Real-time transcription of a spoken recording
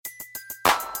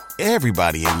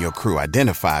Everybody in your crew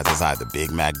identifies as either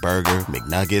Big Mac Burger,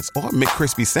 McNuggets, or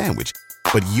McCrispy Sandwich.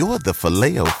 But you're the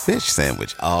Filet-O-Fish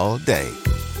Sandwich all day.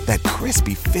 That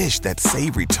crispy fish, that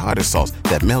savory tartar sauce,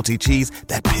 that melty cheese,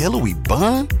 that pillowy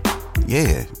bun.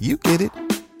 Yeah, you get it.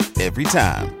 Every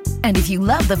time. And if you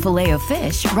love the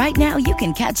Filet-O-Fish, right now you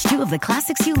can catch two of the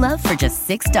classics you love for just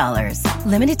 $6.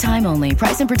 Limited time only.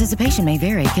 Price and participation may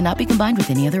vary. Cannot be combined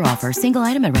with any other offer. Single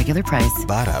item at regular price.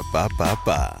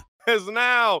 Ba-da-ba-ba-ba. Is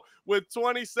now with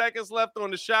 20 seconds left on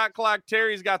the shot clock.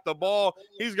 Terry's got the ball.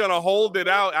 He's gonna hold it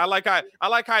out. I like how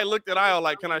he looked at Io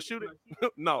like, can I shoot it?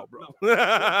 No, bro.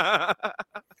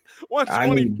 I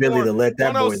need Billy to let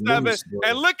that boy loose, bro.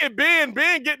 And look at Ben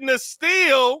getting the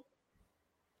steal.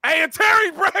 Hey, and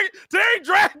Terry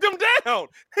dragged him down.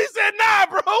 He said, nah,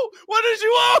 bro, what is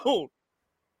you on?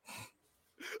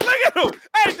 Look at him.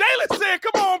 Hey, Jalen said,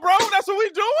 come on, bro. That's what we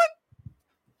doing?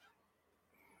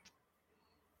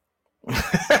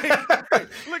 Hey,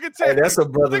 look at Terry. Hey, that's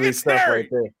some brotherly stuff right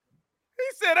there. He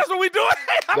said, that's what we doing.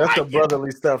 That's some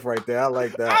brotherly stuff right there. I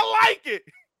like that. I like it.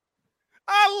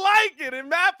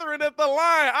 And Matherin at the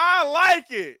line. I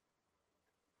like it.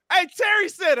 Hey, Terry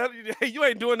said, hey, you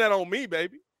ain't doing that on me,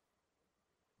 baby.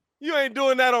 You ain't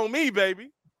doing that on me, baby.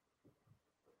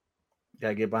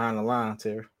 Gotta get behind the line,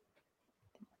 Terry.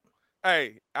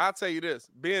 Hey, I'll tell you this.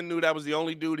 Ben knew that was the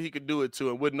only dude he could do it to,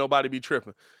 and wouldn't nobody be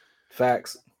tripping.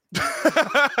 Facts.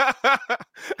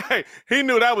 Hey, he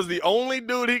knew that was the only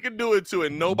dude he could do it to,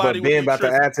 and nobody would be about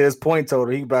tripping. To add to his point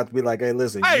total. He about to be like, hey,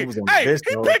 listen. Hey, he picked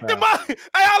him up. Hey,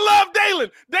 I love Dalen.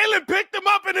 Dalen picked him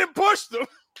up and then pushed him.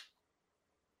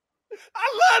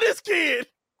 I love this kid.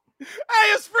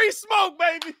 Hey, it's free smoke,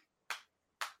 baby.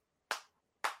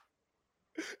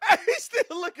 Hey, he's still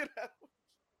looking at him.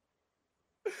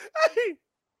 Hey,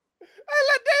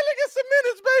 let Dalen get some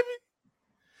minutes, baby.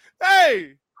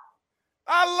 Hey,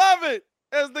 I love it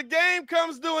as the game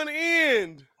comes to an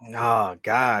end. Oh,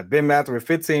 God. Ben Matherin with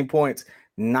 15 points,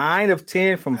 9 of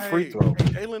 10 from free throw.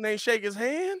 Dalen ain't shake his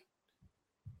hand.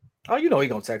 Oh, you know he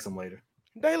going to text him later.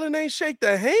 Dalen ain't shake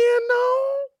the hand, no.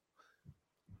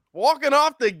 Walking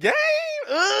off the game?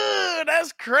 Ugh,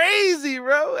 that's crazy,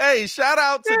 bro. Hey, shout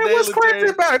out to Dalen. What's crazy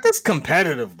about it? That's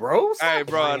competitive, bro. Hey,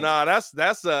 bro, nah, that's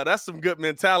some good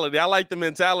mentality. I like the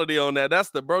mentality on that. That's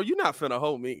the bro. You're not finna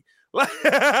hold me.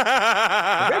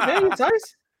 Daniel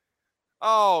Tice?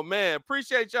 Oh man,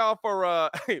 appreciate y'all for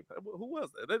hey, who was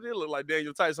that? That did look like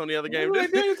Daniel Tice on the other game.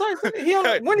 Like Daniel Tice. When did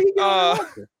he get on?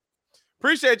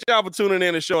 Appreciate y'all for tuning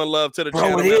in and showing love to the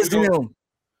channel. Bro, it is him.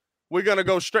 We're gonna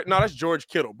go straight. No, that's George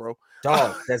Kittle, bro.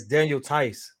 Dog, that's Daniel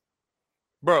Tice.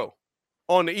 Bro,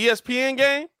 on the ESPN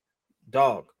game?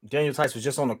 Dog, Daniel Tice was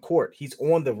just on the court. He's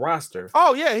on the roster.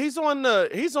 Oh, yeah, he's on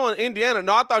Indiana.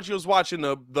 No, I thought you was watching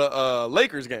the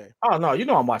Lakers game. Oh, no, you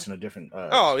know I'm watching a different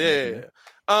yeah.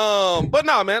 But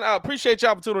no, man, I appreciate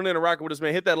y'all for tuning in and rocking with us,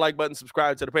 man. Hit that like button,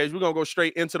 subscribe to the page. We're gonna go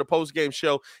straight into the post-game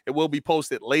show. It will be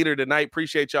posted later tonight.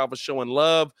 Appreciate y'all for showing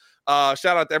love. Shout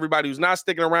out to everybody who's not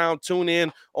sticking around. Tune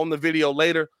in on the video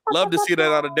later. Love to see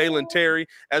that out of Dalen Terry.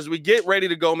 As we get ready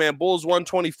to go, man, Bulls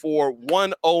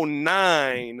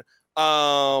 124-109.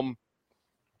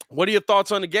 What are your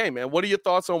thoughts on the game, man? What are your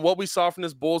thoughts on what we saw from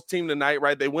this Bulls team tonight,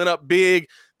 right? They went up big.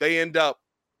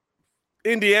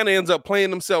 Indiana ends up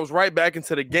playing themselves right back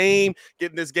into the game,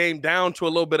 getting this game down to a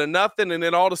little bit of nothing. And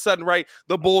then all of a sudden, right,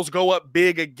 the Bulls go up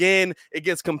big again. It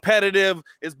gets competitive.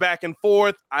 It's back and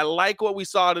forth. I like what we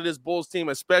saw out of this Bulls team,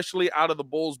 especially out of the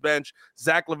Bulls bench.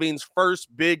 Zach LaVine's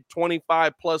first big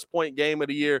 25-plus point game of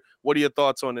the year. What are your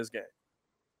thoughts on this game?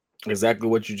 Exactly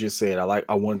what you just said.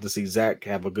 I wanted to see Zach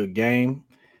have a good game.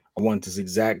 I wanted to see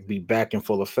Zach be back in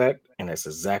full effect, and that's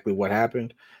exactly what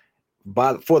happened.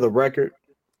 But for the record,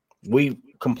 we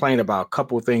complained about a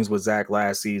couple of things with Zach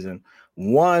last season.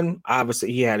 One,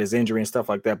 obviously, he had his injury and stuff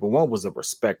like that, but one was the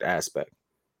respect aspect.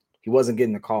 He wasn't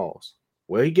getting the calls.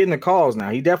 Well, he's getting the calls now.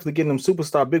 He definitely getting them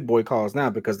superstar big boy calls now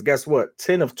because guess what?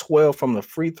 10 of 12 from the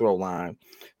free throw line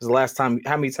is the last time.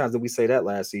 How many times did we say that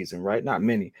last season, right? Not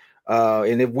many.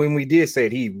 And when we did say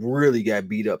it, he really got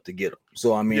beat up to get him.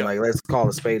 So, I mean, let's call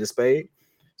a spade a spade.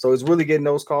 So he's really getting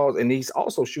those calls, and he's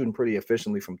also shooting pretty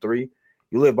efficiently from three.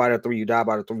 You live by the three, you die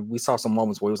by the three. We saw some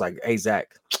moments where it was like, hey,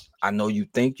 Zach, I know you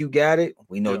think you got it.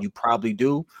 We know you probably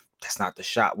do. That's not the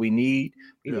shot we need.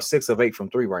 He was 6 of 8 from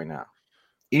three right now.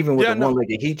 Even with the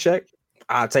one-legged heat check,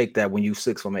 I'll take that when you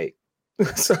 6 from 8.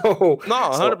 So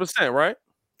 100%, right?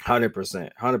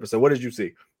 100%. What did you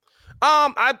see?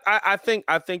 I think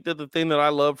that the thing that I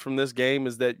love from this game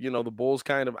is that, the Bulls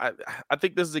kind of, I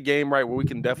think this is a game, right, where we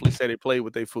can definitely say they play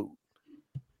with their food.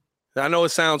 I know it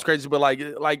sounds crazy, but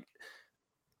like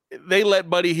they let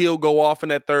Buddy Hield go off in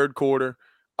that third quarter.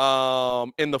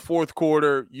 In the fourth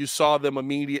quarter, you saw them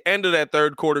end of that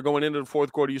third quarter, going into the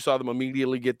fourth quarter, you saw them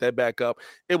immediately get that back up.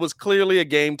 It was clearly a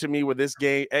game to me where this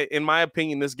game, in my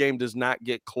opinion, this game does not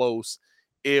get close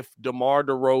if DeMar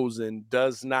DeRozan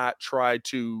does not try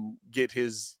to get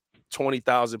his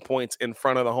 20,000 points in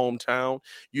front of the hometown.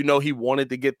 You know, he wanted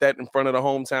to get that in front of the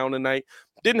hometown tonight.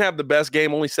 Didn't have the best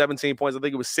game, only 17 points. I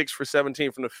think it was 6 for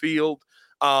 17 from the field.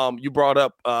 You brought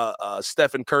up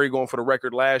Stephen Curry going for the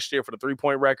record last year for the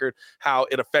three-point record, how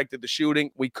it affected the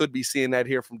shooting. We could be seeing that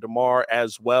here from DeMar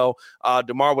as well.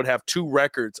 DeMar would have 2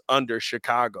 records under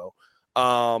Chicago.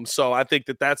 So I think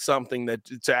that that's something that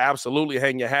to absolutely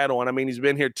hang your hat on. I mean, he's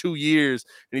been here 2 years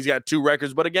and he's got 2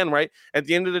 records. But again, right, at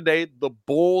the end of the day, the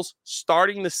Bulls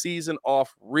starting the season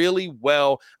off really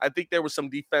well. I think there were some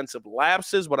defensive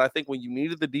lapses, but I think when you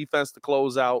needed the defense to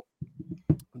close out,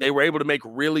 they were able to make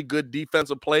really good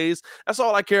defensive plays. That's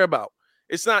all I care about.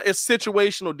 It's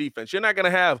situational defense. You're not going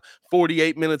to have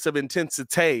 48 minutes of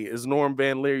intensity, as Norm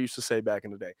Van Leer used to say back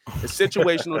in the day. It's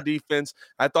situational defense.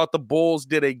 I thought the Bulls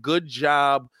did a good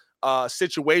job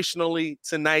situationally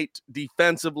tonight,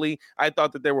 defensively. I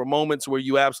thought that there were moments where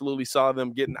you absolutely saw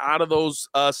them getting out of those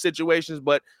situations,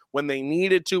 but when they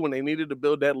needed to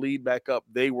build that lead back up,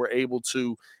 they were able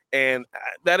to, and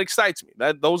that excites me.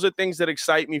 Those are things that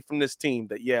excite me from this team.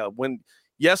 That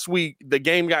the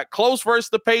game got close versus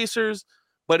the Pacers,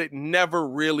 but it never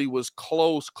really was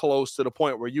close to the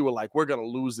point where you were like, we're going to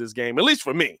lose this game. At least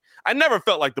for me, I never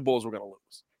felt like the Bulls were going to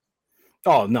lose.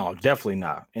 Oh, no, definitely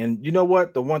not. And you know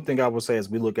what? The one thing I will say as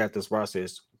we look at this roster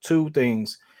is 2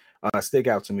 things stick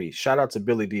out to me. Shout out to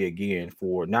Billy D again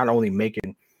for not only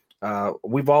making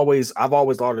I've always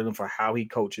lauded him for how he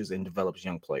coaches and develops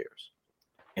young players.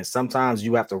 And sometimes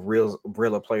you have to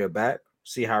reel a player back,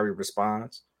 see how he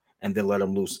responds, and then let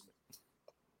him loose.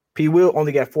 P. Will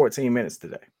only got 14 minutes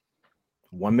today,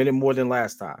 1 minute more than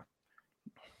last time.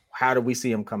 How did we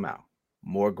see him come out?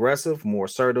 More aggressive, more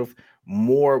assertive,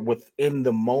 more within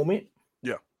the moment.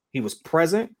 Yeah. He was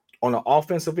present on the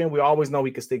offensive end. We always know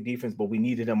he could stick defense, but we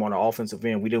needed him on the offensive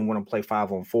end. We didn't want him to play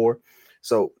 5-on-4.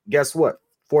 So guess what?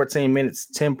 14 minutes,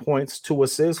 10 points, 2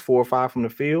 assists, 4 or 5 from the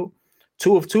field,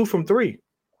 2 of 2 from 3.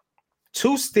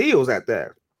 2 steals at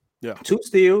that. Yeah. 2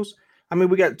 steals. I mean,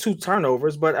 we got 2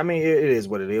 turnovers, but I mean, it is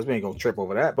what it is. We ain't gonna trip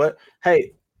over that. But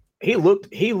hey, he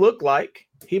looked like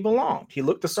he belonged. He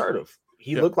looked assertive.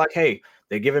 He looked like, hey,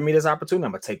 they're giving me this opportunity.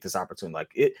 I'm gonna take this opportunity.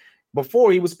 Like it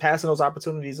before, he was passing those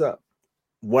opportunities up.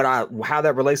 How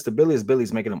that relates to Billy is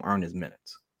Billy's making him earn his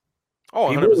minutes. Oh,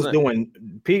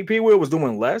 P. Will was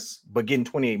doing less, but getting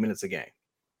 28 minutes a game.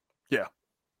 Yeah.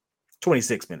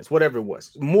 26 minutes, whatever it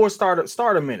was. More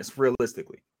starter minutes,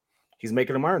 realistically. He's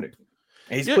making them earn it.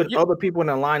 And he's putting other people in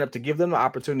the lineup to give them the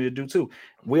opportunity to do too.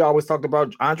 We always talked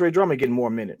about Andre Drummond getting more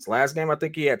minutes. Last game, I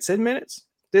think he had 10 minutes.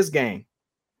 This game,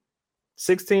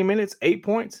 16 minutes, 8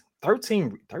 points,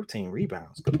 13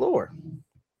 rebounds. Good Lord.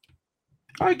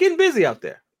 All right, getting busy out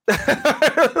there.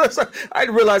 I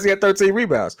didn't realize he had 13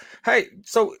 rebounds. Hey,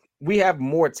 so we have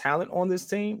more talent on this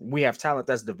team. We have talent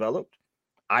that's developed.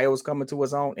 Io's coming to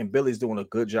his own, and Billy's doing a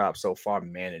good job so far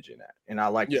managing that. And I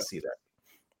like to see that.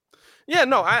 Yeah,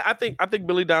 no, I think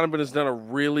Billy Donovan has done a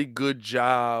really good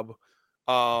job.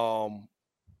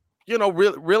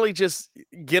 Really just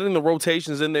getting the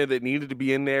rotations in there that needed to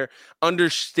be in there,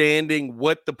 understanding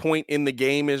what the point in the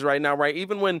game is right now, right?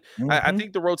 Even when I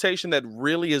think the rotation that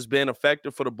really has been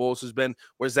effective for the Bulls has been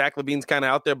where Zach LaVine's kind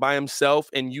of out there by himself,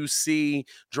 and you see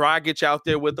Dragic out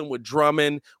there with him, with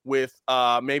Drummond, with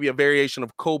maybe a variation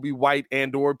of Kobe White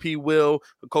and or P. Will.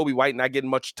 Kobe White not getting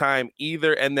much time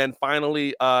either. And then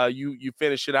finally, you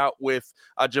finish it out with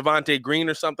Javonte Green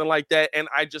or something like that. And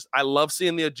I love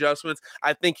seeing the adjustments.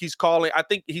 I think he's calling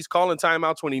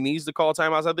timeouts when he needs to call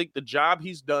timeouts. I think the job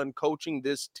he's done coaching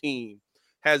this team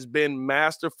has been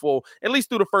masterful, at least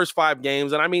through the first 5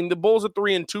 games. And I mean, the Bulls are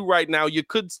 3-2 right now.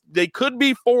 They could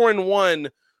be 4-1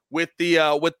 with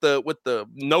the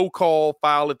no call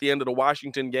foul at the end of the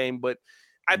Washington game. But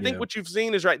I think what you've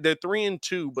seen is right. They're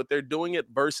 3-2, but they're doing it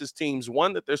versus teams,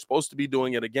 1, that they're supposed to be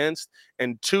doing it against,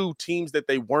 and 2, teams that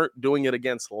they weren't doing it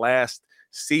against last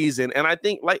season. And I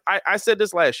think, like I said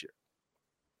this last year,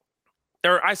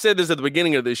 or I said this at the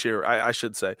beginning of this year, I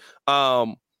should say.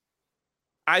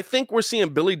 I think we're seeing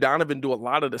Billy Donovan do a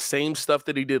lot of the same stuff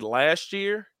that he did last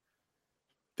year.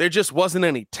 There just wasn't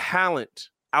any talent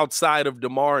outside of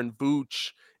DeMar and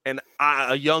Vooch and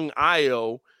a young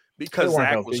Ayo because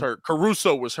Zach was hurt.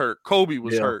 Caruso was hurt. Kobe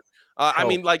was hurt. I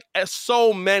mean, like,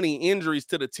 so many injuries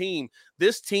to the team.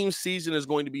 This team's season is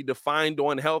going to be defined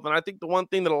on health. And I think the one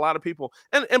thing that a lot of people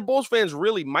and Bulls fans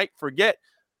really might forget,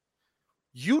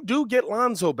 you do get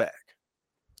Lonzo back.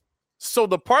 So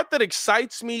the part that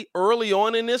excites me early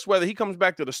on in this, whether he comes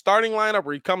back to the starting lineup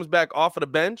or he comes back off of the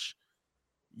bench,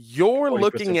 you're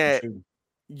looking at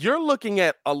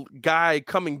a guy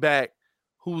coming back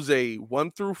who's a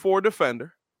 1-4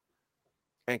 defender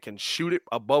and can shoot it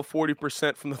above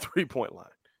 40% from the three-point line.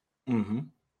 Mm-hmm.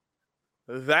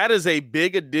 That is a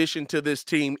big addition to this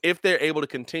team if they're able to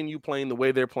continue playing the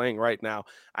way they're playing right now.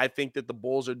 I think that the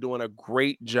Bulls are doing a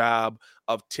great job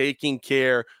of taking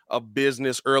care of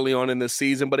business early on in the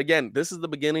season. But again, this is the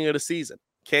beginning of the season.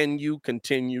 Can you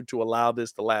continue to allow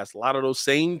this to last? A lot of those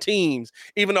same teams,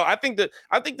 even though I think the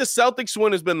Celtics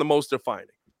win has been the most defining.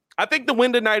 I think the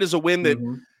win tonight is a win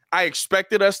that I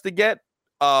expected us to get.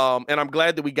 And I'm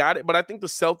glad that we got it, but I think the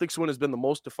Celtics win has been the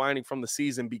most defining from the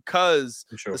season because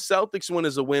the Celtics win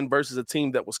is a win versus a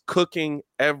team that was cooking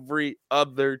every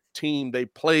other team they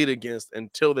played against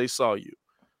until they saw you.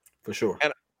 For sure.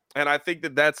 And I think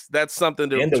that that's something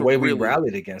to and the way we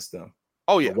rallied against them.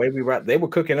 Oh yeah, the way they were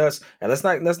cooking us, and let's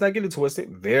not get it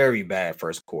twisted. Very bad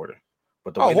first quarter,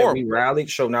 but the way that we rallied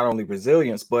showed not only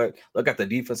resilience, but look at the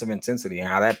defensive intensity and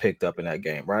how that picked up in that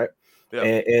game, right? Yeah.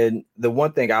 And the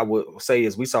one thing I would say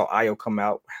is we saw Ayo come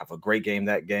out, have a great game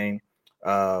that game.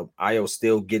 Ayo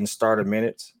still getting starter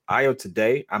minutes. Ayo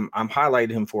today, I'm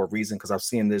highlighting him for a reason because I've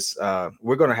seen this.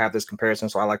 We're going to have this comparison,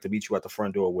 so I like to beat you at the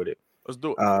front door with it. Let's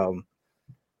do it.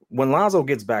 When Lonzo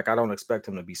gets back, I don't expect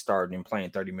him to be starting and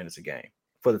playing 30 minutes a game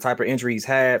for the type of injury he's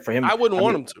had. For him, I wouldn't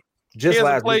want him to. Just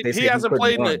last week, he hasn't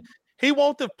played. He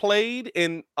won't have played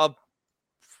in a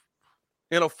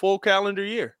full calendar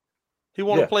year. He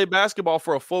won't play basketball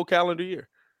for a full calendar year.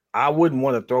 I wouldn't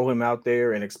want to throw him out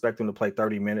there and expect him to play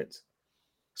 30 minutes.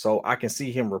 So I can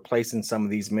see him replacing some of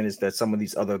these minutes that some of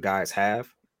these other guys have.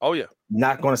 Oh, yeah.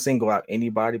 Not going to single out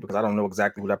anybody because I don't know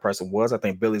exactly who that person was. I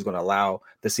think Billy's going to allow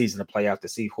the season to play out to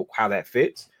see how that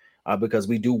fits because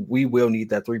we will need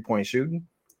that three-point shooting.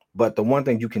 But the one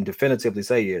thing you can definitively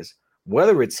say is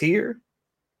whether it's here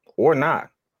or not,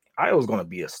 Ayo's going to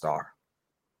be a star.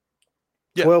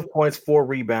 Yeah. 12 points, 4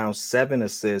 rebounds, 7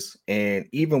 assists, and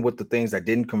even with the things that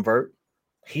didn't convert,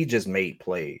 he just made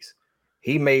plays.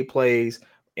 He made plays,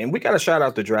 and we got to shout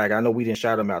out the Dragon. I know we didn't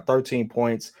shout him out. 13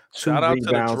 points, 2 shout out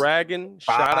rebounds, to the Dragon.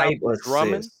 Shout out to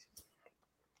Drummond.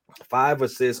 5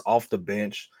 assists off the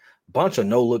bench, bunch of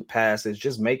no-look passes,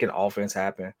 just making offense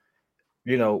happen.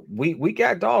 You know, we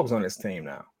got dogs on this team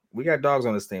now. We got dogs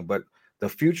on this team, but the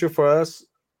future for us,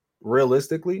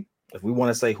 realistically, if we want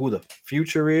to say who the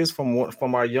future is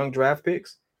from our young draft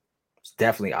picks, it's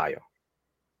definitely Ayo.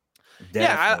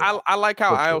 Yeah, I like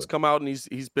how Ayo's come out and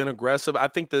he's been aggressive. I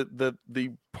think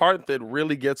the part that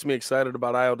really gets me excited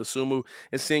about Ayo Dosunmu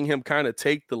is seeing him kind of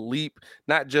take the leap,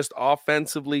 not just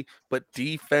offensively, but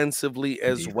defensively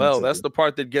as well. That's the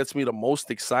part that gets me the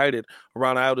most excited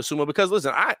around Ayo Dosunmu because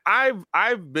listen,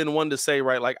 I've been one to say,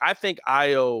 right, like I think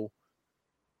Ayo's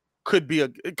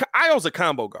a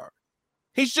combo guard.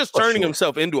 He's just turning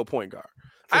himself into a point guard.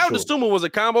 Ayo Dosunmu was a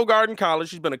combo guard in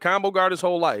college. He's been a combo guard his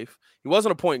whole life. He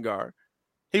wasn't a point guard.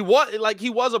 He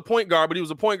was a point guard, but he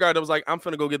was a point guard that was like, I'm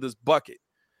finna go get this bucket.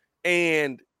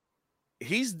 And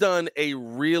he's done a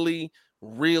really,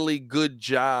 really good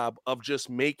job of just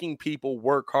making people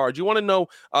work hard. You want to know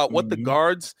what the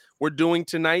guards were doing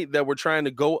tonight that were trying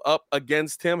to go up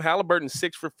against him? Halliburton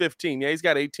 6 for 15. Yeah, he's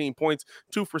got 18 points,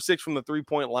 2 for 6 from the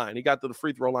three-point line. He got to the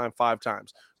free throw line 5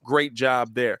 times. Great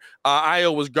job there.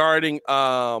 Ayo was guarding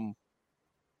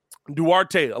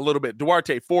Duarte a little bit.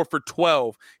 Duarte 4 for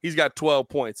 12. He's got 12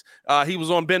 points. He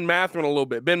was on Ben Mathurin a little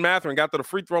bit. Ben Mathurin got to the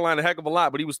free throw line a heck of a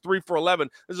lot, but he was 3 for 11.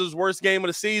 This is his worst game of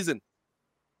the season.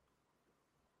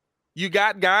 You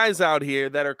got guys out here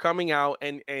that are coming out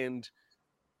and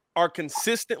are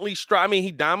consistently I mean,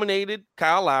 he dominated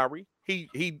Kyle Lowry.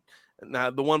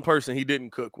 Now the one person he didn't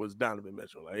cook was Donovan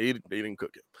Mitchell. Like, he didn't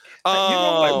cook him.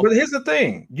 But here's the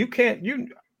thing: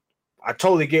 I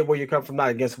totally get where you come from, not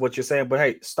against what you're saying, but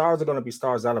hey, stars are going to be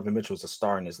stars. Donovan Mitchell's a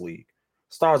star in this league.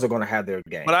 Stars are going to have their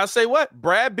game. But I say what?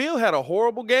 Brad Beal had a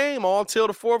horrible game all till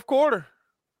the fourth quarter.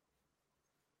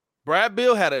 Brad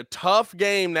Beal had a tough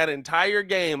game that entire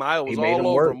game. I was all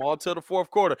over him all till the fourth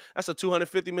quarter. That's a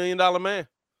 $250 million man.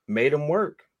 Made him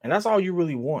work. And that's all you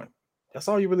really want. That's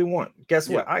all you really want. Guess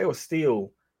what? Ayo's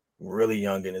still really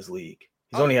young in his league.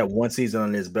 He's only had one season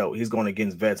on his belt. He's going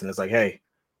against vets, and it's like, hey,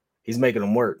 he's making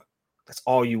them work. That's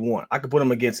all you want. I could put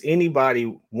him against anybody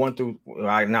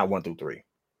not 1 through 3.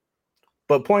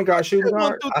 But point guard, shooting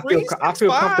guard, I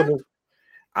feel comfortable.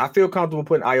 I feel comfortable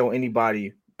putting Ayo on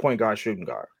anybody point guard, shooting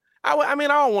guard. I mean,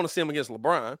 I don't want to see him against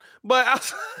LeBron,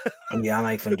 but Yeah, I'm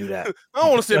not even gonna do that. I don't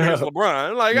want to see him against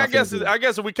LeBron. Like, I'm I not finna do that.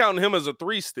 guess if we counting him as a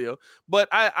 3 still, but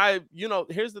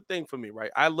here's the thing for me,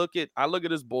 right? I look at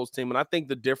this Bulls team, and I think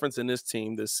the difference in this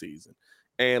team this season,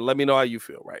 and let me know how you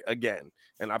feel, right? Again,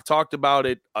 and I've talked about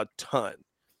it a ton.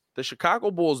 The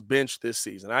Chicago Bulls bench this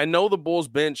season. I know the Bulls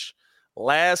bench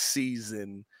last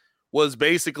season was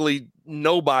basically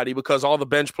nobody because all the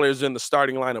bench players are in the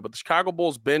starting lineup. But the Chicago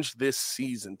Bulls bench this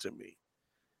season, to me,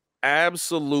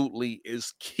 absolutely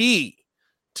is key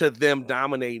to them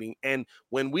dominating. And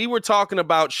when we were talking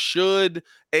about should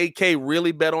AK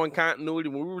really bet on continuity,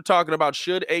 when we were talking about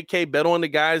should AK bet on the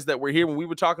guys that were here, when we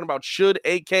were talking about should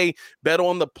AK bet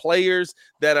on the players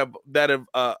that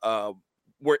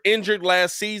were injured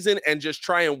last season and just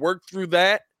try and work through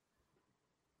that.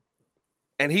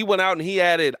 And he went out and he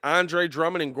added Andre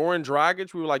Drummond and Goran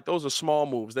Dragic. We were like, those are small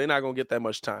moves. They're not going to get that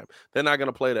much time. They're not going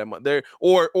to play that much. They're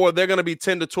going to be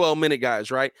 10 to 12 minute guys,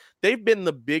 right? They've been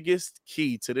the biggest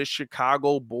key to this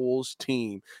Chicago Bulls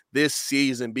team this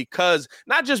season because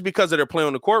not just because of their play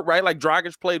on the court, right? Like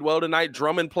Dragic played well tonight.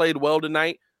 Drummond played well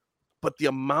tonight. But the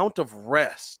amount of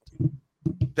rest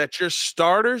that your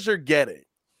starters are getting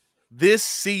this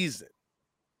season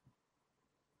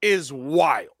is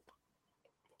wild.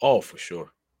 Oh, for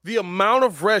sure. The amount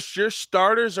of rest your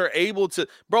starters are able to,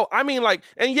 bro. I mean, like,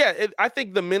 and yeah, I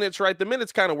think the minutes, right? The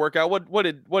minutes kind of work out. What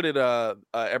did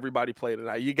everybody play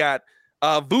tonight? You got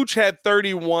Vooch had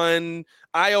 31,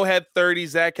 Ayo had 30,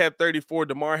 Zach had 34,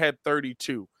 DeMar had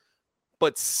 32,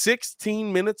 but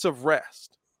 16 minutes of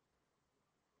rest.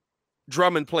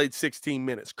 Drummond played 16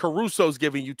 minutes. Caruso's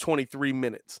giving you 23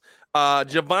 minutes.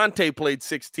 Javonte played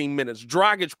 16 minutes.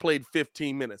 Dragic played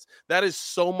 15 minutes. That is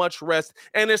so much rest.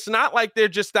 And it's not like they're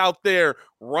just out there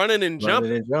running and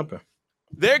jumping.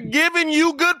 They're giving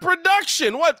you good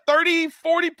production. What, 30,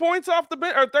 40 points off the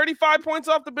bench or 35 points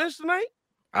off the bench tonight?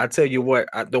 I tell you what,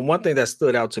 the one thing that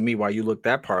stood out to me while you look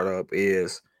that part up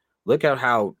is look at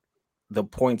how the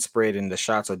point spread and the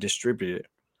shots are distributed.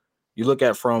 You look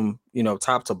at from,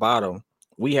 top to bottom,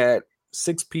 we had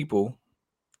 6 people.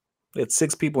 We had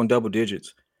 6 people in double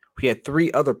digits. We had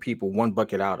 3 other people, 1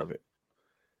 bucket out of it.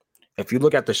 If you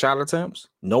look at the shot attempts,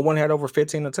 no one had over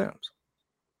 15 attempts.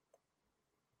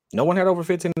 No one had over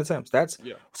 15 attempts.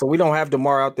 So we don't have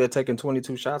DeMar out there taking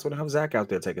 22 shots. We don't have Zach out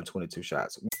there taking 22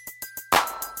 shots.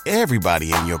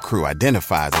 Everybody in your crew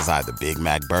identifies as either Big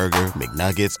Mac Burger,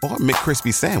 McNuggets, or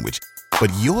McCrispy Sandwich.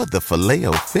 But you're the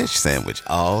Filet-O-Fish Sandwich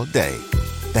all day.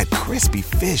 That crispy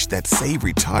fish, that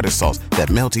savory tartar sauce, that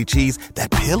melty cheese,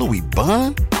 that pillowy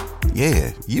bun.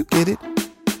 Yeah, you get it.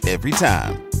 Every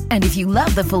time. And if you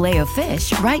love the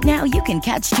Filet-O-Fish, right now you can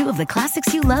catch 2 of the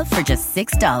classics you love for just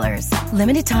 $6.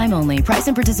 Limited time only. Price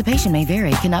and participation may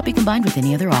vary. Cannot be combined with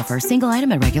any other offer. Single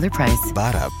item at regular price.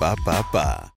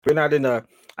 Ba-da-ba-ba-ba. We're not in I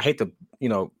hate to,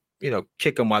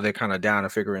 kick them while they're kind of down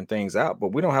and figuring things out,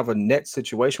 but we don't have a net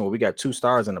situation where we got 2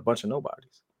 stars and a bunch of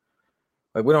nobodies.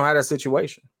 Like, we don't have that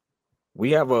situation.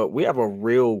 We have a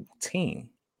real team.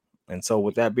 And so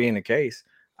with that being the case,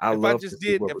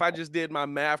 if I just did my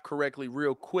math correctly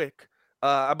real quick,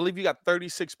 I believe you got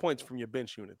 36 points from your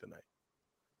bench unit tonight.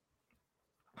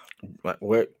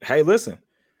 Hey, listen.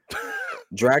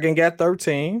 Dragon got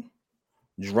 13.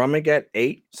 Drummond got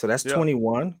 8, so that's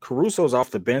 21. Caruso's off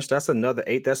the bench. That's another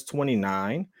 8. That's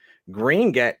 29.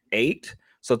 Green got 8,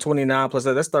 so 29 plus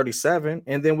that's 37.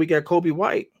 And then we got Kobe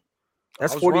White.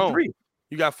 That's 43. Wrong.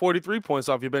 You got 43 points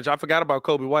off your bench. I forgot about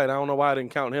Kobe White. I don't know why I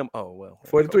didn't count him. Oh, well.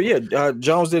 43, yeah.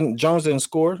 Jones didn't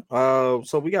score.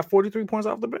 So we got 43 points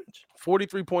off the bench.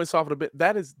 43 points off the bench.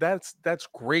 That's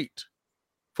great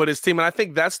for this team. And I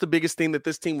think that's the biggest thing that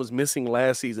this team was missing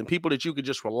last season. People that you could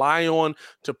just rely on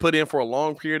to put in for a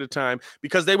long period of time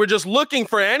because they were just looking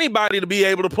for anybody to be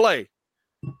able to play.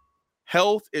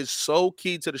 Health is so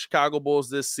key to the Chicago Bulls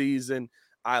this season.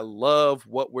 I love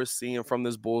what we're seeing from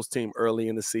this Bulls team early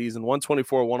in the season.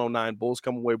 124-109, Bulls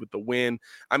come away with the win.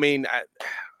 I mean,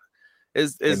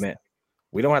 man,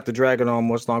 we don't have to drag it on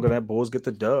much longer. That Bulls get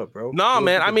the dub, bro. No,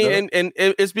 man. I mean, and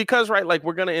it's because, right, like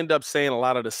we're going to end up saying a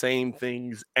lot of the same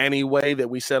things anyway that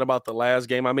we said about the last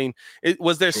game. I mean,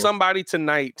 was there somebody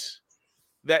tonight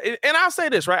that, and I'll say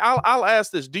this, right? I'll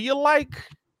ask this. Do you like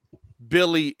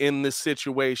Billy in this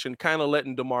situation, kind of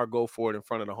letting DeMar go for it in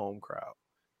front of the home crowd?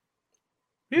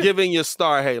 Yeah. Giving your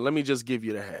star, hey, let me just give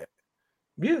you the hat.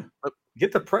 Yeah.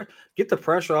 Get the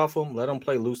pressure off them. Let them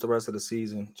play loose the rest of the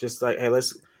season. Just like, hey,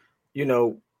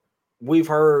 we've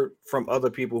heard from other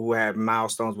people who had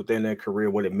milestones within their career,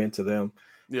 what it meant to them.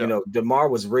 Yeah. DeMar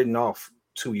was written off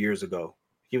 2 years ago.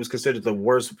 He was considered the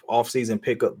worst offseason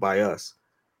pickup by us.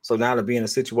 So now to be in a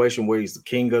situation where he's the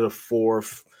king of the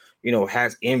fourth,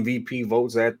 has MVP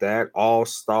votes at that,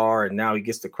 all-star, and now he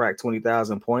gets to crack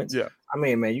 20,000 points. Yeah. I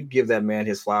mean, man, you give that man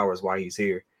his flowers while he's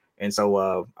here. And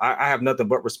so I have nothing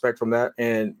but respect from that.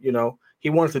 And, he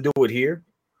wanted to do it here.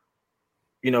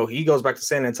 He goes back to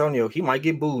San Antonio. He might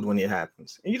get booed when it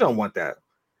happens. And you don't want that.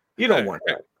 You don't want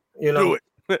that. Do it.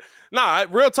 Nah,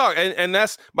 real talk. And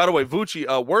that's, by the way,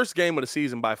 Vooch, worst game of the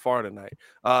season by far tonight.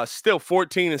 Still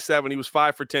 14-7. He was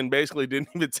 5 for 10. Basically didn't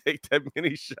even take that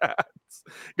many shots.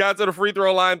 Got to the free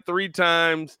throw line 3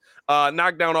 times.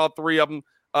 Knocked down all 3 of them.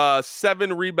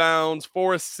 7 rebounds,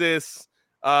 4 assists,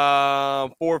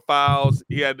 4 fouls.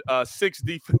 He had 6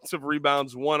 defensive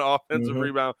rebounds, 1 offensive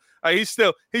rebound. He's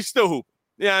still hooping.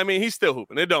 Yeah, I mean, he's still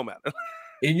hooping. It don't matter.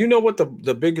 And you know what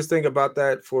the biggest thing about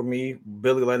that for me,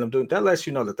 Billy letting him do, that lets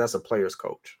you know that that's a player's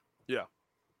coach. Yeah.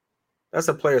 That's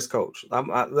a player's coach.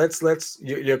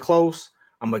 You're close.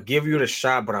 I'm going to give you the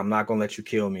shot, but I'm not going to let you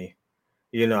kill me.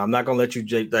 I'm not going to let you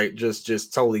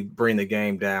just totally bring the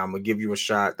game down. I'm going to give you a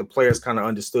shot. The players kind of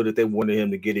understood that they wanted him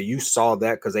to get it. You saw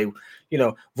that because they,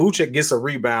 Vucevic gets a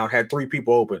rebound, had 3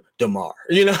 people open, DeMar,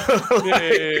 Yeah. You know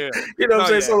what I'm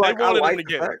saying? So like, I like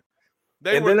the fact.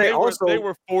 They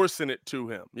were forcing it to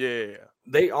him. Yeah.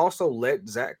 They also let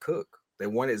Zach cook. They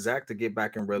wanted Zach to get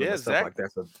back in rhythm and stuff like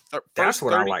that. So that's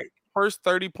what I like. First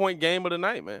 30-point game of the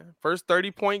night, man. First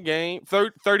 30-point game,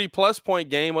 30-plus point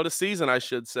game of the season, I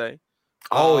should say.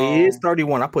 Oh, he is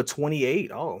 31. I put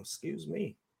 28. Oh, excuse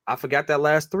me. I forgot that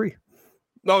last 3.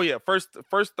 Oh, yeah. First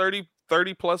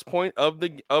 30-plus point of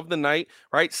the night,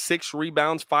 right? 6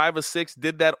 rebounds, 5 of 6.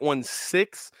 Did that on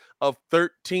 6 of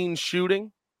 13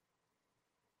 shooting.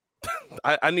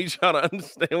 I need y'all to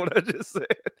understand what I just said.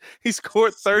 He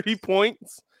scored 30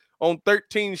 points on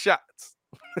 13 shots.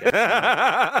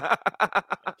 Got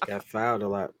fouled a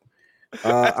lot.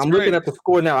 I'm looking at the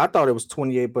score now. I thought it was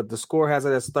 28, but the score has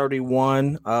it as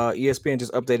 31. ESPN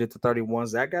just updated to 31.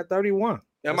 Zach got 31.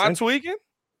 Am I tweaking?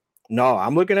 No,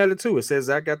 I'm looking at it too. It says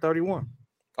Zach got 31.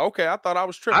 Okay, I thought I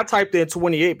was tripping. I typed in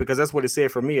 28 because that's what it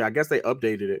said for me. I guess they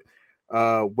updated it.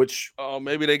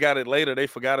 Maybe they got it later. They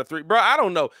forgot a 3. Bro, I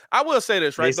don't know. I will say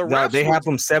this, right? They have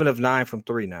them 7 of 9 from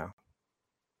 3 now.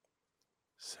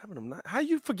 7 of 9. How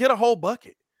you forget a whole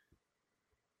bucket?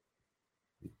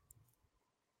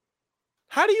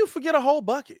 How do you forget a whole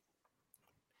bucket?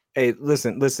 Hey,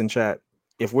 listen, chat.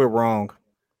 If we're wrong,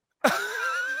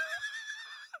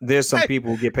 there's some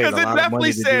people who get paid a lot of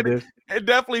money to do this. It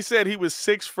definitely said he was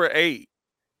 6 for 8.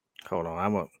 Hold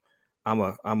on, I'm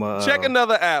a check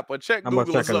another app or check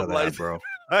Google or something like that, bro.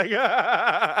 I'm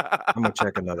gonna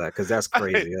check another app because that's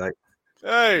crazy. Like,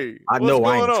 hey, I know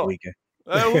I ain't tweaking.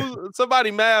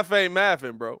 Somebody math ain't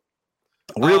mathing, bro.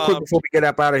 Real quick before we get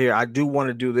up out of here, I do want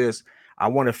to do this. I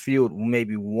want to field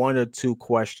maybe 1 or 2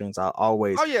 questions. I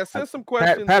always. Oh yeah, send some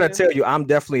questions. Pat, I tell you, I'm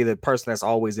definitely the person that's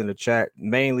always in the chat,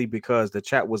 mainly because the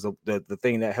chat was the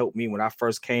thing that helped me when I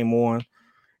first came on.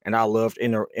 And I loved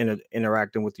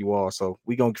interacting with you all. So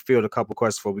we're going to field a couple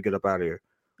questions before we get up out of here.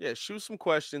 Yeah, shoot some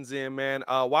questions in, man.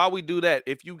 While we do that,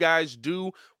 if you guys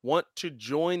do want to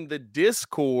join the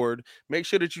Discord, make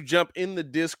sure that you jump in the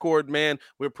Discord, man.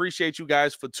 We appreciate you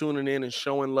guys for tuning in and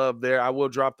showing love there. I will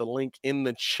drop the link in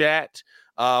the chat.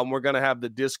 We're going to have the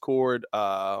Discord.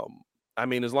 I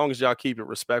mean, as long as y'all keep it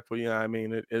respectful, I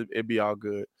mean, it'd be all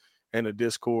good. And the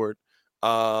Discord.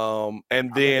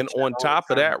 And then on top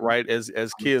of that, right, as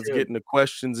kids getting the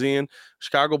questions in,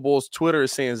 Chicago Bulls Twitter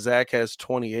is saying Zach has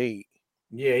 28.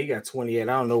 Yeah, he got 28. I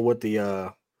don't know what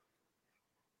the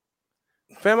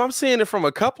fam, I'm seeing it from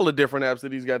a couple of different apps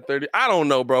that he's got 30. I don't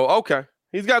know, bro. Okay.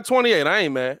 He's got 28. I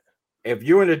ain't mad. If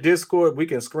you're in the Discord, we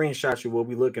can screenshot you what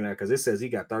we're looking at because it says he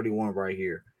got 31 right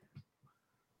here.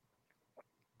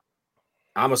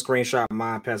 I'm a screenshot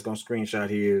mine. Pat's gonna screenshot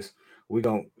his.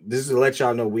 This is to let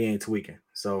y'all know we ain't tweaking.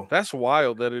 So that's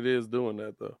wild that it is doing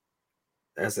that though.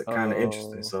 That's kind of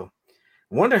interesting. So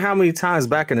wonder how many times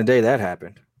back in the day that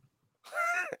happened.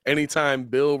 Anytime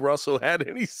Bill Russell had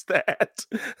any stat.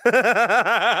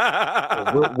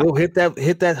 we'll hit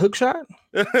that hook shot.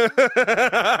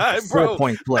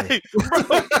 4-point play. Hey,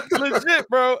 bro, legit,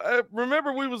 bro.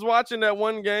 Remember we was watching that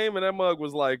one game and that mug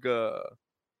was like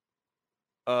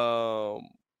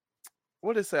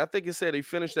what did it say? I think it said he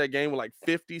finished that game with like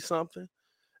 50 something.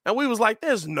 And we was like,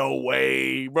 there's no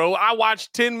way, bro. I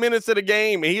watched 10 minutes of the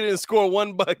game and he didn't score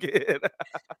 1 bucket.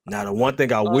 Now, the one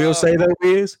thing I will say though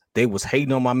is they was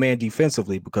hating on my man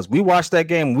defensively because we watched that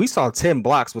game. We saw 10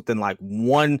 blocks within like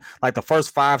the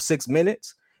first 5-6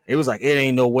 minutes. It was like, it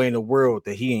ain't no way in the world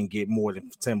that he ain't get more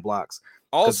than 10 blocks.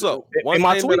 Also, one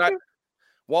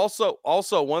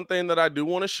thing that I do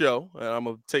want to show, and I'm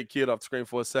going to take Kid off the screen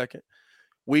for a second.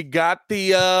 We got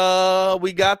the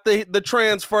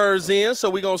transfers in, so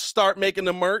we're gonna start making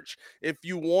the merch. If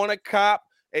you want to cop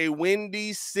a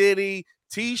Windy City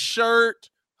t-shirt,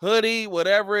 hoodie,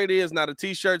 whatever it is. Now the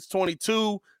t-shirt's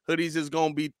 22, hoodies is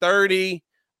gonna be 30.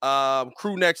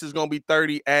 Crew necks is gonna be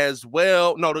 30 as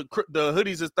well. No, the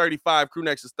hoodies is 35, crew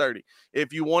necks is 30.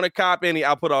 If you want to cop any,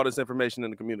 I'll put all this information in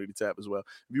the community tab as well.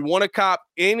 If you want to cop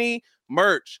any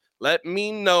merch, let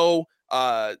me know.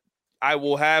 I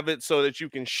will have it so that you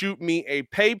can shoot me a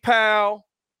PayPal.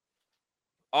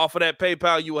 Off of that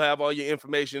PayPal, you will have all your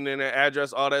information and their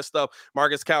address, all that stuff.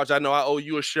 Marcus Couch, I know I owe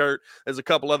you a shirt. There's a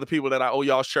couple other people that I owe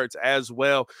y'all shirts as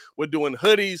well. We're doing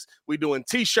hoodies. We're doing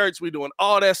T-shirts. We're doing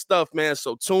all that stuff, man.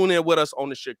 So tune in with us on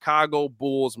the Chicago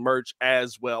Bulls merch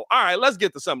as well. All right, let's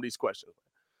get to some of these questions.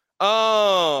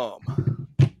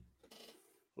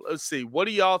 Let's see. What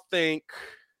do y'all think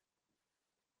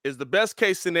is the best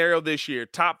case scenario this year?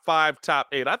 Top 5, top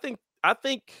 8. I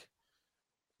think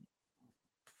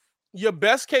your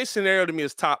best case scenario to me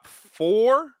is top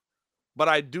 4, but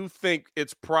I do think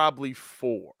it's probably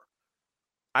 4.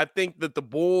 I think that the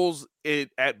Bulls,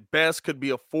 at best, could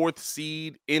be a 4th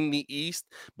seed in the East,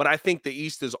 but I think the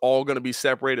East is all going to be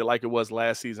separated like it was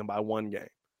last season by 1 game.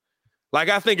 Like,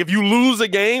 I think if you lose a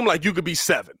game, like, you could be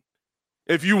 7.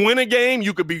 If you win a game,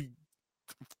 you could be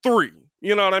 3.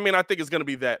 You know what I mean? I think it's going to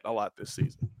be that a lot this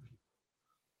season.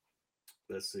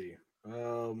 Let's see.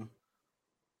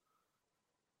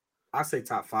 I say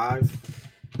top 5.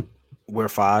 We're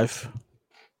 5.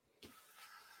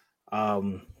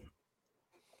 And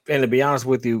to be honest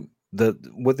with you,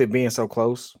 with it being so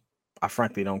close, I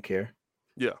frankly don't care.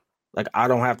 Yeah. Like,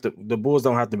 the Bulls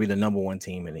don't have to be the number 1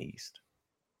 team in the East.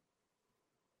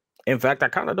 In fact, I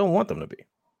kind of don't want them to be.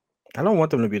 I don't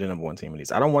want them to be the number 1 team in the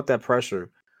East. I don't want that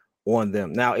pressure on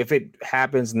them. Now, if it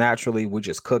happens naturally, we're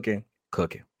just cooking.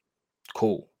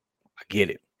 Cool. I get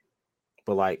it.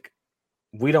 But, like,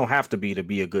 we don't have to be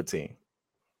a good team.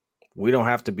 We don't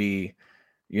have to be,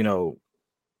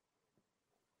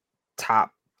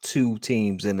 top 2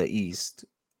 teams in the East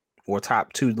or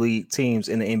top 2 league teams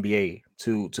in the NBA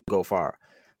to go far.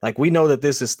 Like, we know that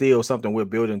this is still something we're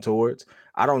building towards.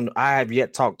 I have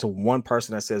yet talked to one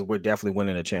person that says we're definitely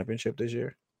winning a championship this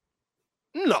year.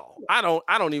 No, I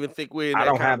don't even think we're in that. I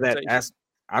don't have that.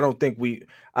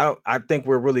 I think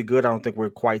we're really good. I don't think we're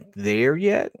quite there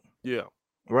yet. Yeah.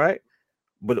 Right.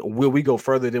 But will we go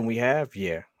further than we have?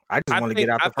 Yeah. I just want to get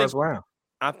out the first round.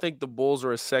 I think the Bulls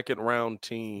are a 2nd round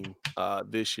team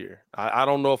this year. I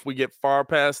don't know if we get far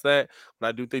past that, but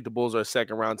I do think the Bulls are a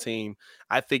 2nd round team.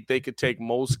 I think they could take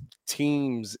most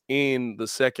teams in the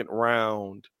 2nd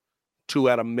round to,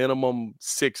 at a minimum,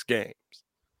 6 games.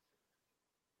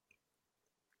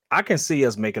 I can see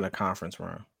us making a conference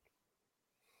run.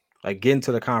 Like, getting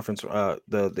to the conference,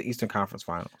 the Eastern Conference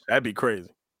Finals. That'd be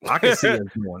crazy. I can see us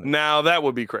doing it. Now, that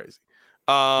would be crazy.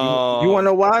 You want to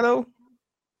know why, though?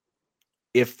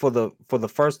 If for the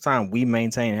first time we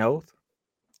maintain health,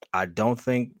 I don't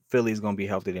think Philly's going to be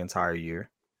healthy the entire year.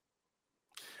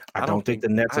 I don't think the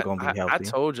Nets are going to be healthy. I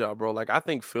told y'all, bro. Like, I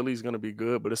think Philly's going to be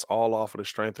good, but it's all off of the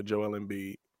strength of Joel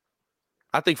Embiid.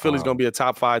 I think Philly's going to be a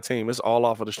top 5 team. It's all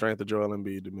off of the strength of Joel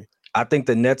Embiid to me. I think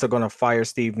the Nets are going to fire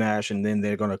Steve Nash, and then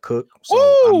they're going to cook.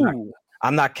 So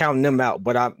I'm not counting them out,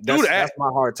 but that's my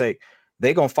hard take.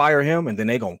 They're going to fire him, and then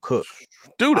they're going to cook.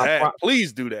 Do that.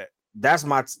 Please do that. That's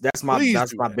my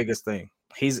biggest thing.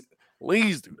 Please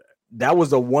do that. That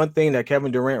was the one thing that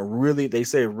Kevin Durant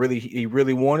he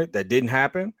really wanted that didn't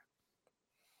happen.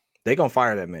 They're going to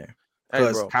fire that man.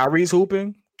 Because Kyrie's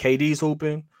hooping, KD's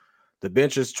hooping. The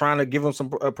bench is trying to give him some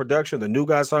production. The new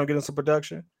guys trying to get him some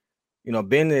production.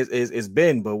 Ben is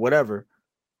Ben, but whatever.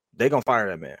 They're going to fire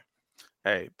that man.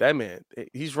 Hey, that man,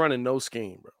 he's running no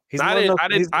scheme, bro. I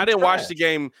didn't watch the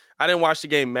game. I didn't watch the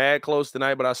game mad close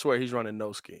tonight, but I swear he's running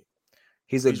no scheme.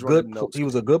 He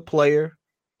was a good player.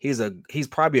 He's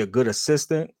probably a good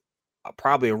assistant,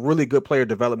 probably a really good player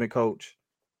development coach.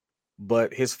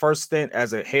 But his first stint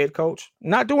as a head coach,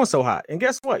 not doing so hot. And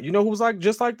guess what? You know who's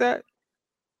just like that?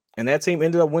 And that team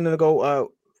ended up winning to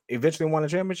go eventually won a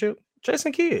championship.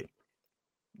 Jason Kidd.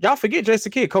 Y'all forget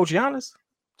Jason Kidd, Coach Giannis.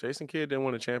 Jason Kidd didn't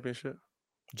win a championship.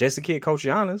 Jason Kidd, Coach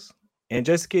Giannis. And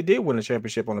Jason Kidd did win a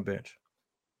championship on the bench.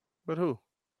 But who?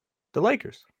 The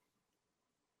Lakers.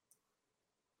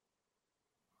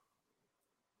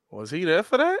 Was he there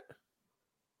for that?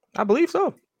 I believe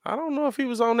so. I don't know if he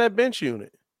was on that bench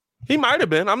unit. He might have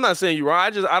been. I'm not saying you're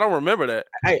wrong. I don't remember that.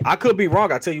 Hey, I could be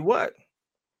wrong. I tell you what.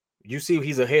 You see,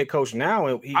 he's a head coach now,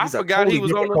 and he's a totally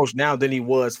different coach now than he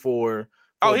was for.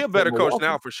 Oh, he's a better coach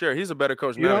now for sure. He's a better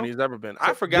coach now than he's ever been.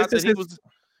 I forgot that he was.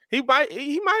 He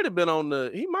might have been on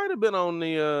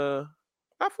the.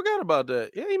 I forgot about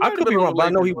that. Yeah, he I might could have be been on wrong, the but I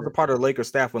know Lakers he was a then. part of the Lakers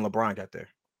staff when LeBron got there.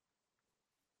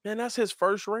 Man, that's his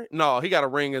first ring. No, he got a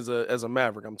ring as a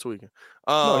Maverick. I'm tweaking.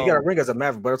 No, he got a ring as a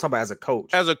Maverick, but I'm talking about as a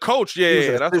coach. As a coach, He was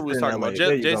yeah, an that's what we was assistant talking in about. LA.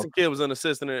 There you Jason go. Kidd was an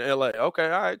assistant in LA. Okay,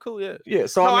 all right, cool, yeah. Yeah,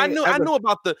 so No, I mean, I knew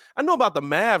about the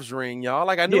Mavs ring, y'all.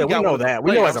 Like I knew yeah, he got we know one as a that.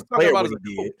 We player. know I as was a talking player about what as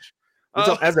he a did. coach.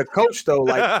 As a coach, though,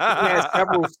 like he had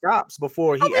several stops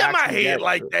before he Don't get in my actually head got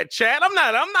like to- that, Chad. I'm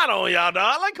not on y'all,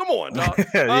 dog. Like, come on, dog.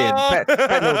 Yeah, Pat knows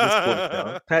his sports,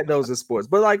 dog. Pat knows his sports.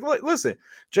 But like, look, listen,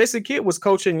 Jason Kidd was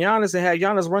coaching Giannis and had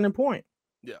Giannis running point.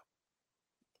 Yeah.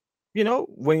 You know,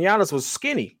 when Giannis was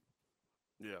skinny.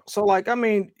 Yeah. So, like, I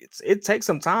mean, it takes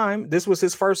some time. This was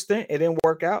his first stint. It didn't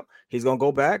work out. He's gonna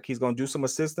go back. He's gonna do some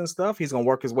assistant stuff. He's gonna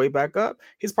work his way back up.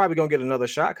 He's probably gonna get another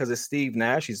shot because it's Steve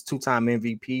Nash. He's 2-time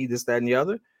MVP, this, that, and the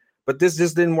other. But this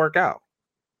just didn't work out.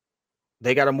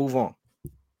 They got to move on.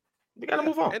 They got to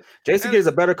move on. Jason Kidd is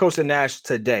a better coach than Nash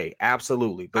today,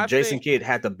 absolutely. But Jason Kidd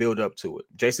had to build up to it.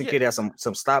 Jason Kidd had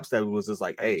some stops that was just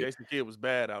like, hey, Jason Kidd was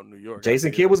bad out in New York.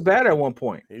 Jason Kidd was bad at one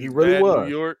point. He really was. In New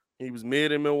York. He was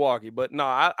mid in Milwaukee, but no,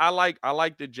 I like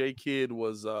that J Kidd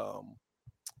was.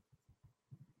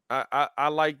 I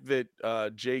like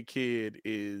that J Kidd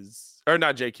is, or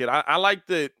not J Kidd. I like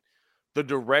that the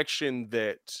direction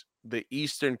that the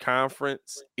Eastern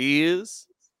Conference is,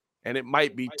 and it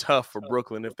might be tough for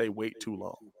Brooklyn if they wait too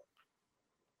long.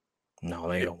 No,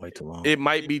 they don't wait too long. It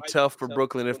might be tough for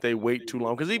Brooklyn if they wait too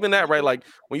long, because even that, right? Like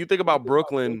when you think about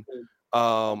Brooklyn.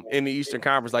 In the Eastern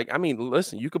Conference, like, I mean,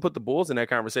 listen, you could put the Bulls in that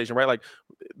conversation, right? Like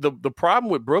the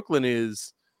problem with Brooklyn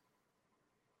is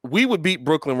we would beat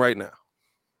Brooklyn right now.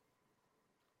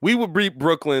 We would beat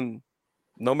Brooklyn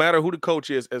no matter who the coach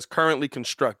is as currently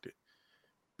constructed,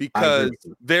 because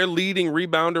their leading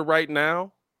rebounder right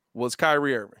now was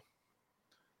Kyrie Irving.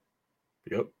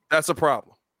 Yep. That's a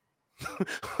problem.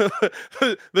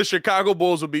 The Chicago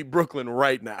Bulls would beat Brooklyn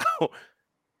right now.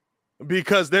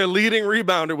 Because their leading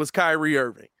rebounder was Kyrie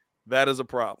Irving. That is a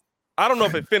problem. I don't know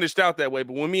if it finished out that way,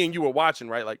 but when me and you were watching,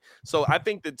 right? Like, so I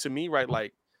think that to me, right,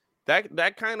 like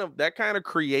that kind of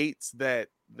creates that,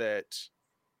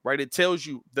 right? It tells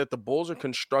you that the Bulls are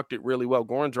constructed really well.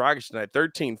 Goran Dragic tonight,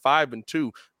 13, 5, and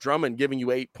 2. Drummond giving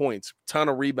you 8 points, ton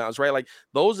of rebounds, right? Like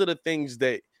those are the things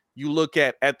that you look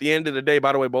at the end of the day.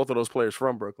 By the way, both of those players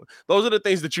from Brooklyn. Those are the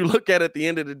things that you look at the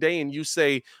end of the day and you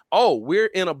say, oh, we're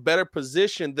in a better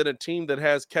position than a team that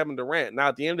has Kevin Durant. Now,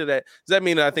 at the end of that, does that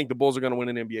mean that I think the Bulls are going to win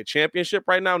an NBA championship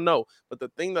right now? No. But the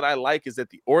thing that I like is that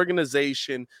the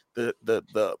organization, the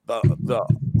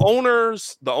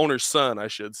owner's son, I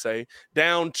should say,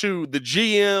 down to the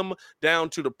GM, down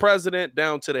to the president,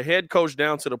 down to the head coach,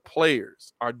 down to the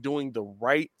players are doing the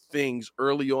right things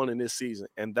early on in this season.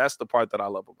 And that's the part that I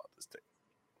love about this team.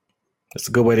 That's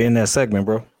a good way to end that segment,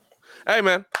 bro. Hey,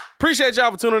 man, appreciate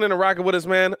y'all for tuning in and rocking with us,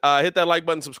 man. Hit that like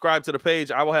button, subscribe to the page.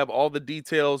 I will have all the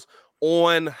details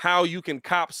on how you can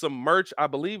cop some merch. I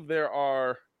believe there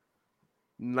are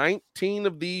 19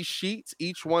 of these sheets.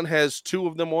 Each one has 2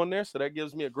 of them on there. So that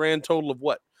gives me a grand total of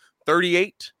what?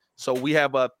 38. So we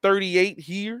have 38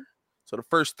 here. So the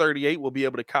first 38 will be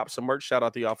able to cop some merch. Shout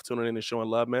out to y'all for tuning in and showing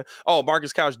love, man. Oh,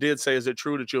 Marcus Couch did say, is it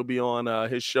true that you'll be on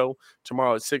his show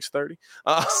tomorrow at 6:30?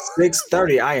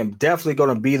 6:30. I am definitely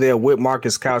going to be there with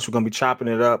Marcus Couch. We're going to be chopping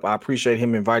it up. I appreciate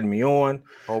him inviting me on.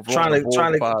 Trying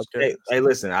to. Hey,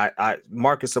 listen. I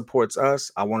Marcus supports us.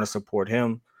 I want to support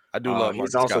him. I do love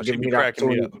Marcus He's also Couch. giving me the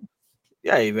opportunity.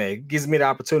 Yeah, man, gives me the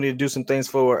opportunity to do some things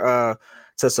for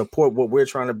to support what we're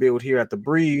trying to build here at the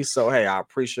Breeze. So hey, I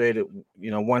appreciate it.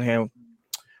 You know, one hand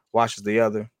washes the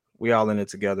other. We all in it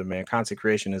together, man. Content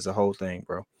creation is a whole thing,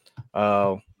 bro.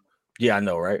 Yeah, I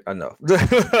know, right? I know.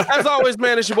 As always,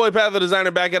 man, it's your boy Pat the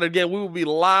Designer back at it again. We will be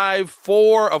live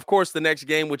for, of course, the next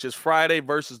game, which is Friday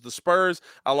versus the Spurs.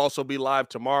 I'll also be live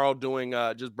tomorrow doing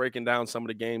just breaking down some of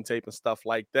the game tape and stuff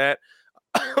like that.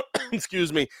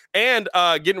 Excuse me. And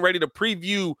getting ready to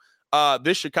preview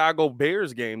this Chicago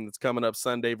Bears game that's coming up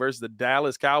Sunday versus the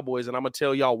Dallas Cowboys. And I'm going to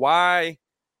tell y'all why.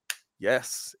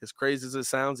 Yes, as crazy as it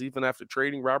sounds, even after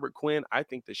trading Robert Quinn, I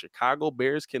think the Chicago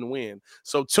Bears can win.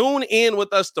 So tune in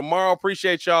with us tomorrow.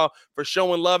 Appreciate y'all for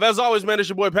showing love. As always, man, it's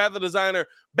your boy Pat the Designer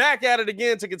back at it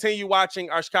again to continue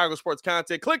watching our Chicago sports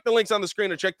content. Click the links on the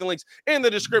screen or check the links in the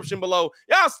description below.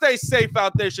 Y'all stay safe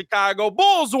out there, Chicago.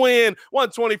 Bulls win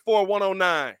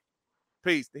 124-109.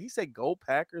 Peace. Did he say go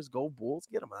Packers, go Bulls?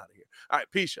 Get them out of here. All right,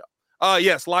 peace, y'all.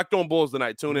 Yes, Locked On Bulls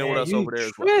tonight. Tune in with us over there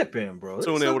as well. Tripping, bro.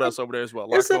 Tune in with us over there as well.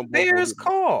 It's a Bears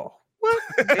call. What?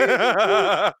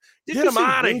 Get him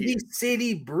out of here.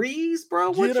 City Breeze,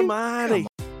 bro. Get him out of here.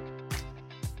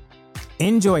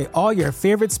 Enjoy all your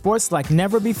favorite sports like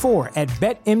never before at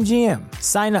BetMGM.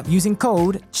 Sign up using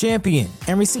code CHAMPION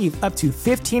and receive up to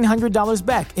 $1,500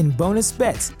 back in bonus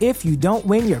bets if you don't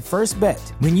win your first bet.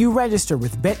 When you register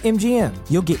with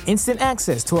BetMGM, you'll get instant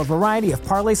access to a variety of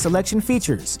parlay selection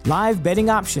features, live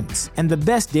betting options, and the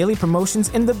best daily promotions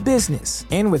in the business.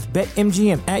 And with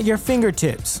BetMGM at your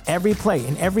fingertips, every play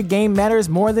and every game matters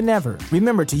more than ever.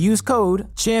 Remember to use code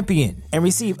CHAMPION and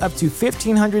receive up to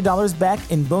 $1,500 back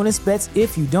in bonus bets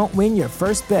if you don't win your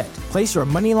first bet. Place your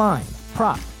money line,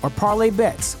 prop, or parlay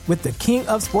bets with the king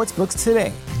of sportsbooks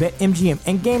today. BetMGM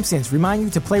and GameSense remind you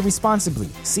to play responsibly.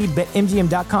 See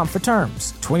BetMGM.com for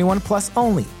terms. 21 plus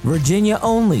only. Virginia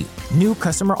only. New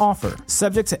customer offer.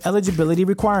 Subject to eligibility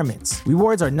requirements.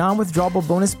 Rewards are non-withdrawable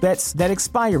bonus bets that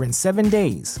expire in 7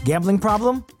 days. Gambling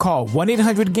problem? Call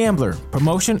 1-800-GAMBLER.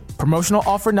 Promotional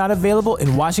offer not available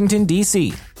in Washington,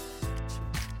 D.C.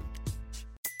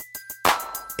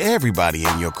 Everybody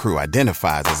in your crew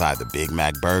identifies as either Big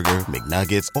Mac Burger,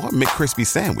 McNuggets, or McCrispy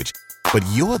Sandwich. But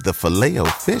you're the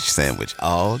Filet-O-Fish Sandwich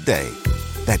all day.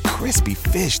 That crispy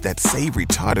fish, that savory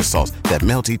tartar sauce, that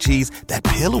melty cheese, that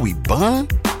pillowy bun.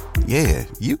 Yeah,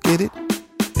 you get it.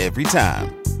 Every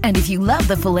time. And if you love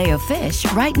the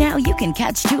Filet-O-Fish, right now you can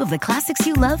catch two of the classics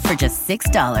you love for just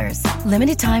 $6.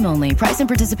 Limited time only. Price and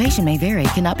participation may vary.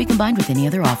 Cannot be combined with any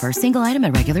other offer. Single item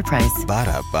at regular price.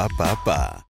 Ba-da-ba-ba-ba.